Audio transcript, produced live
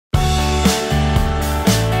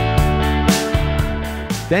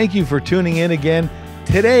Thank you for tuning in again.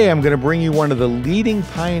 Today, I'm going to bring you one of the leading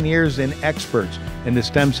pioneers and experts in the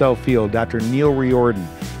stem cell field, Dr. Neil Riordan.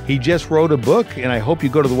 He just wrote a book, and I hope you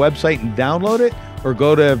go to the website and download it or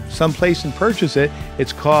go to someplace and purchase it.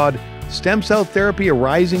 It's called Stem Cell Therapy, A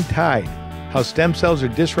Rising Tide, How Stem Cells Are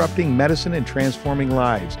Disrupting Medicine and Transforming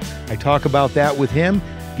Lives. I talk about that with him,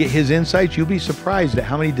 get his insights. You'll be surprised at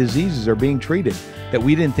how many diseases are being treated that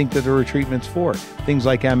we didn't think that there were treatments for. Things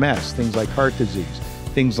like MS, things like heart disease,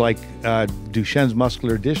 things like Duchenne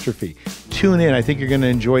Muscular Dystrophy. Tune in. I think you're going to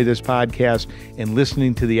enjoy this podcast and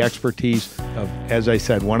listening to the expertise of, as I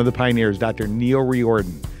said, one of the pioneers, Dr. Neil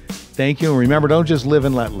Riordan. Thank you. And remember, don't just live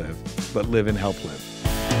and let live, but live and help live.